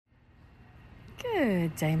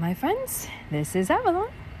Good day, my friends. This is Avalon,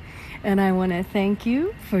 and I want to thank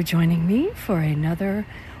you for joining me for another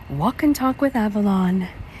Walk and Talk with Avalon.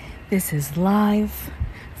 This is live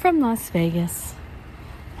from Las Vegas.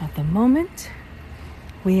 At the moment,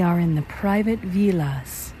 we are in the private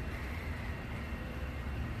villas,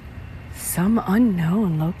 some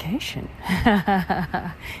unknown location.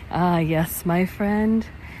 Yes, my friend.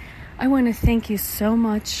 I want to thank you so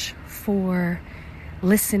much for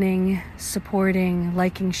listening, supporting,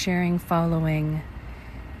 liking, sharing, following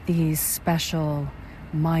these special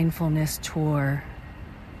mindfulness tour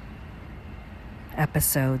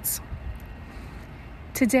episodes.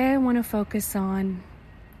 Today I want to focus on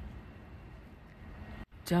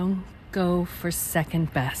don't go for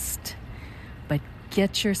second best, but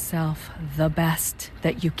get yourself the best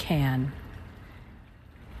that you can.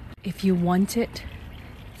 If you want it,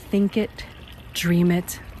 think it, dream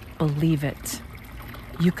it, believe it.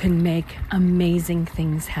 You can make amazing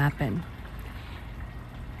things happen.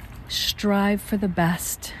 Strive for the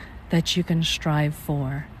best that you can strive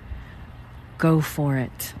for. Go for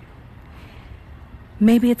it.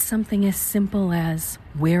 Maybe it's something as simple as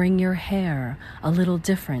wearing your hair a little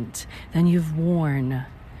different than you've worn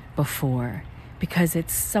before, because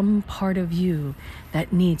it's some part of you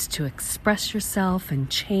that needs to express yourself and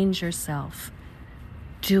change yourself.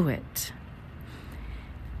 Do it.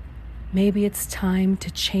 Maybe it's time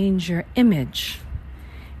to change your image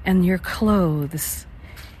and your clothes.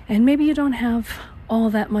 And maybe you don't have all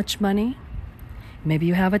that much money. Maybe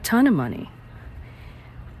you have a ton of money.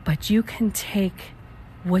 But you can take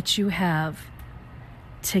what you have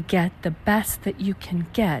to get the best that you can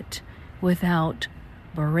get without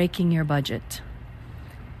breaking your budget.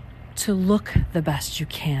 To look the best you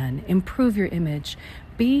can, improve your image,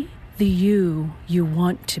 be the you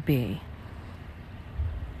want to be.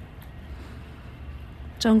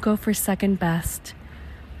 Don't go for second best.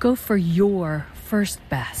 Go for your first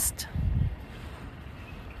best.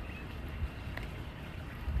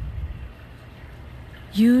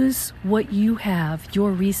 Use what you have,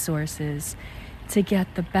 your resources, to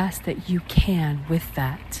get the best that you can with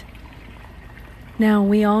that. Now,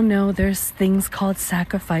 we all know there's things called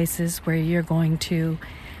sacrifices where you're going to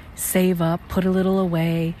save up, put a little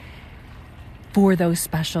away for those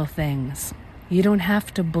special things. You don't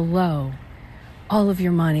have to blow all of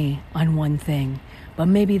your money on one thing, but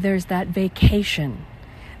maybe there's that vacation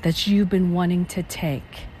that you've been wanting to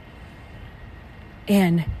take.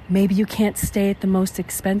 And maybe you can't stay at the most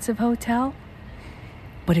expensive hotel,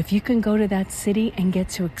 but if you can go to that city and get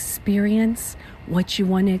to experience what you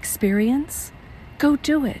want to experience, go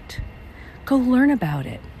do it. Go learn about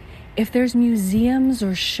it. If there's museums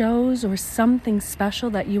or shows or something special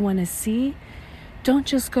that you want to see, don't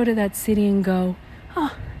just go to that city and go,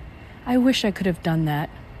 oh, I wish I could have done that.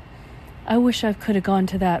 I wish I could have gone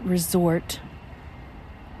to that resort.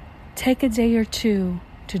 Take a day or two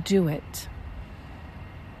to do it.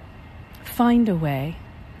 Find a way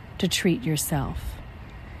to treat yourself.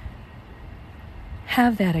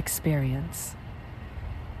 Have that experience.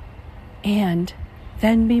 And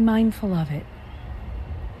then be mindful of it.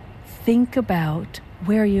 Think about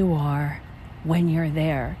where you are when you're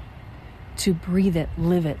there. To breathe it,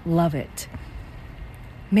 live it, love it.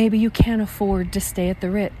 Maybe you can't afford to stay at the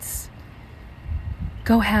Ritz.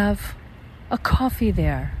 Go have a coffee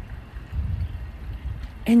there.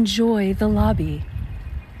 Enjoy the lobby.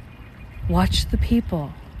 Watch the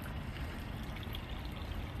people.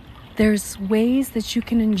 There's ways that you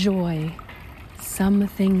can enjoy some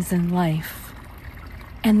things in life,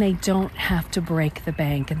 and they don't have to break the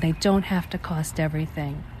bank, and they don't have to cost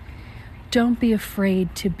everything. Don't be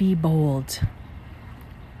afraid to be bold.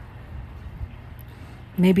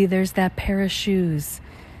 Maybe there's that pair of shoes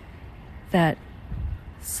that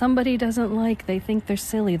somebody doesn't like. They think they're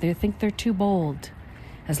silly. They think they're too bold.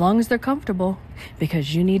 As long as they're comfortable,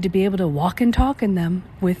 because you need to be able to walk and talk in them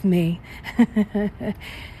with me.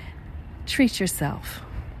 Treat yourself.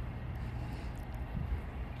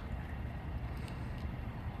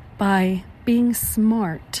 By being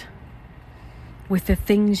smart with the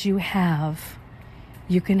things you have,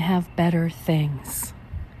 you can have better things.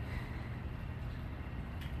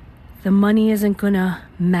 The money isn't going to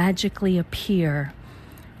magically appear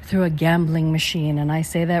through a gambling machine, and I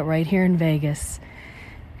say that right here in Vegas.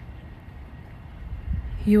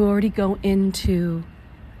 You already go into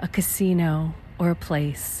a casino or a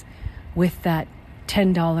place with that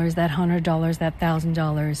 $10, that $100, that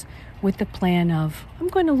 $1,000, with the plan of, I'm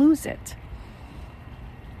going to lose it.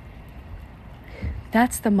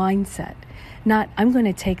 That's the mindset. Not, I'm going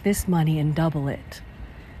to take this money and double it.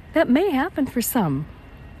 That may happen for some.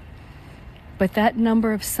 But that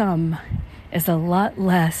number of some is a lot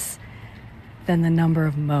less than the number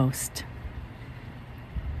of most.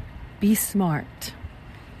 Be smart.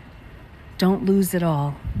 Don't lose it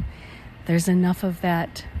all. There's enough of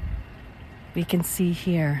that we can see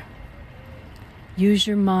here. Use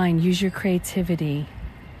your mind, use your creativity.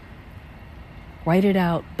 Write it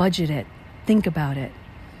out, budget it, think about it.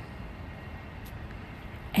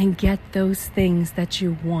 And get those things that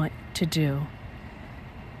you want to do.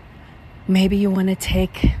 Maybe you want to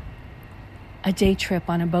take a day trip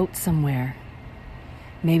on a boat somewhere.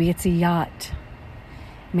 Maybe it's a yacht.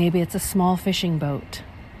 Maybe it's a small fishing boat.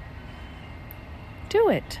 Do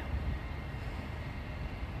it.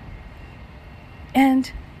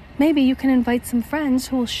 And maybe you can invite some friends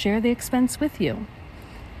who will share the expense with you.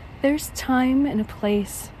 There's time and a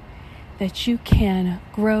place that you can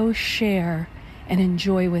grow, share, and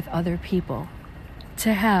enjoy with other people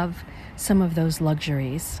to have some of those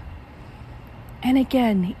luxuries. And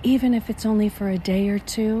again, even if it's only for a day or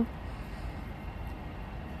two,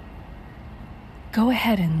 go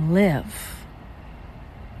ahead and live.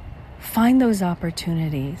 Find those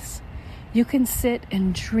opportunities. You can sit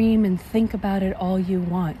and dream and think about it all you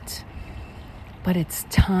want, but it's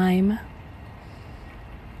time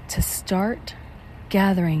to start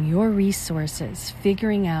gathering your resources,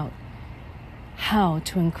 figuring out how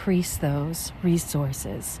to increase those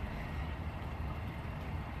resources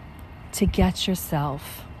to get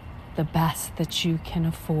yourself the best that you can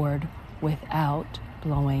afford without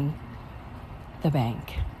blowing the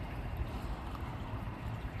bank.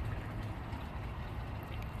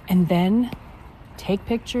 And then take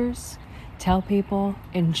pictures, tell people,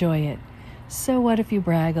 enjoy it. So what if you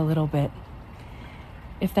brag a little bit?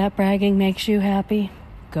 If that bragging makes you happy,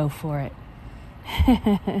 go for it.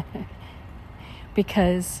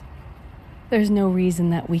 Because there's no reason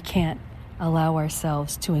that we can't allow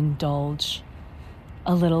ourselves to indulge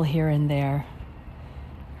a little here and there.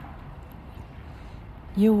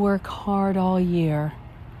 You work hard all year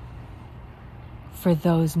for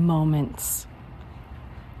those moments,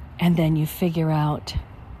 and then you figure out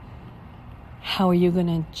how are you going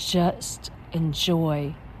to just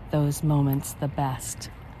enjoy those moments the best.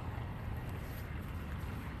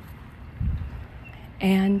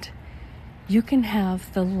 And you can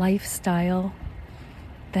have the lifestyle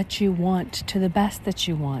that you want to the best that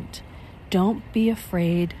you want. Don't be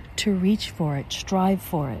afraid to reach for it, strive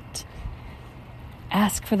for it.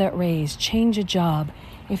 Ask for that raise, change a job.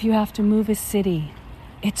 If you have to move a city,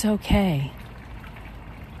 it's okay.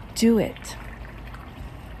 Do it.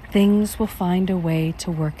 Things will find a way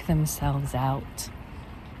to work themselves out.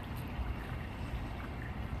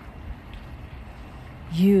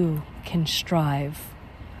 You can strive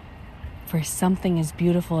for something as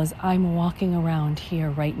beautiful as I'm walking around here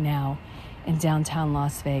right now in downtown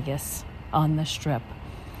Las Vegas on the Strip.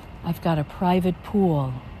 I've got a private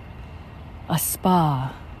pool, a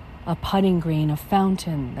spa, a putting green, a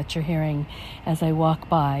fountain that you're hearing as I walk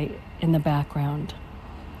by in the background.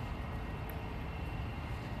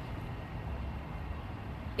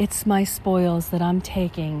 It's my spoils that I'm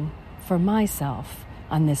taking for myself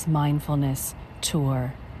on this mindfulness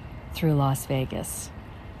tour through Las Vegas.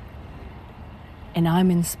 And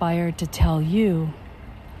I'm inspired to tell you,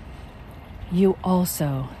 you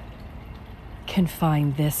also can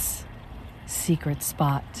find this secret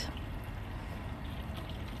spot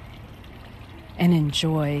and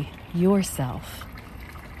enjoy yourself.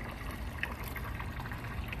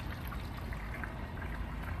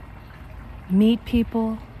 Meet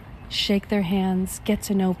people, shake their hands, get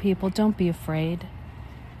to know people. Don't be afraid.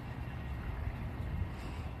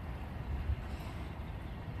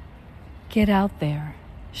 Get out there,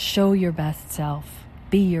 show your best self,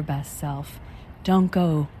 be your best self. Don't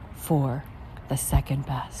go for the second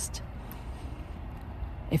best.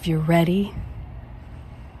 If you're ready,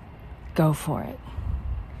 go for it.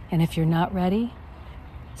 And if you're not ready,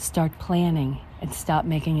 start planning and stop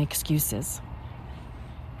making excuses.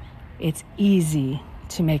 It's easy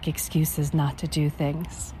to make excuses not to do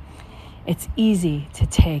things. It's easy to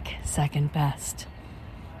take second best.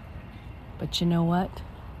 But you know what?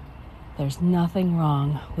 There's nothing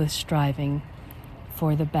wrong with striving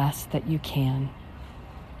for the best that you can.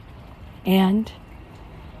 And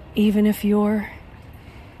even if you're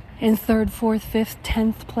in 3rd, 4th, 5th,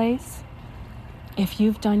 10th place, if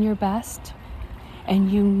you've done your best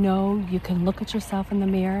and you know you can look at yourself in the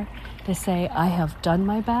mirror to say, I have done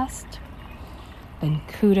my best, then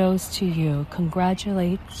kudos to you.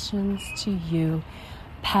 Congratulations to you.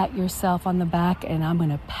 Pat yourself on the back, and I'm going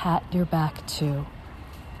to pat your back too.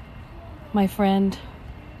 My friend,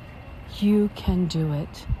 you can do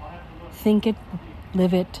it. Think it,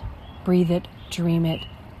 live it, breathe it, dream it,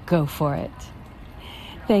 go for it.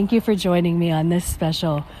 Thank you for joining me on this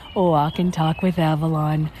special Walk and Talk with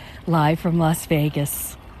Avalon, live from Las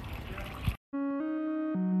Vegas.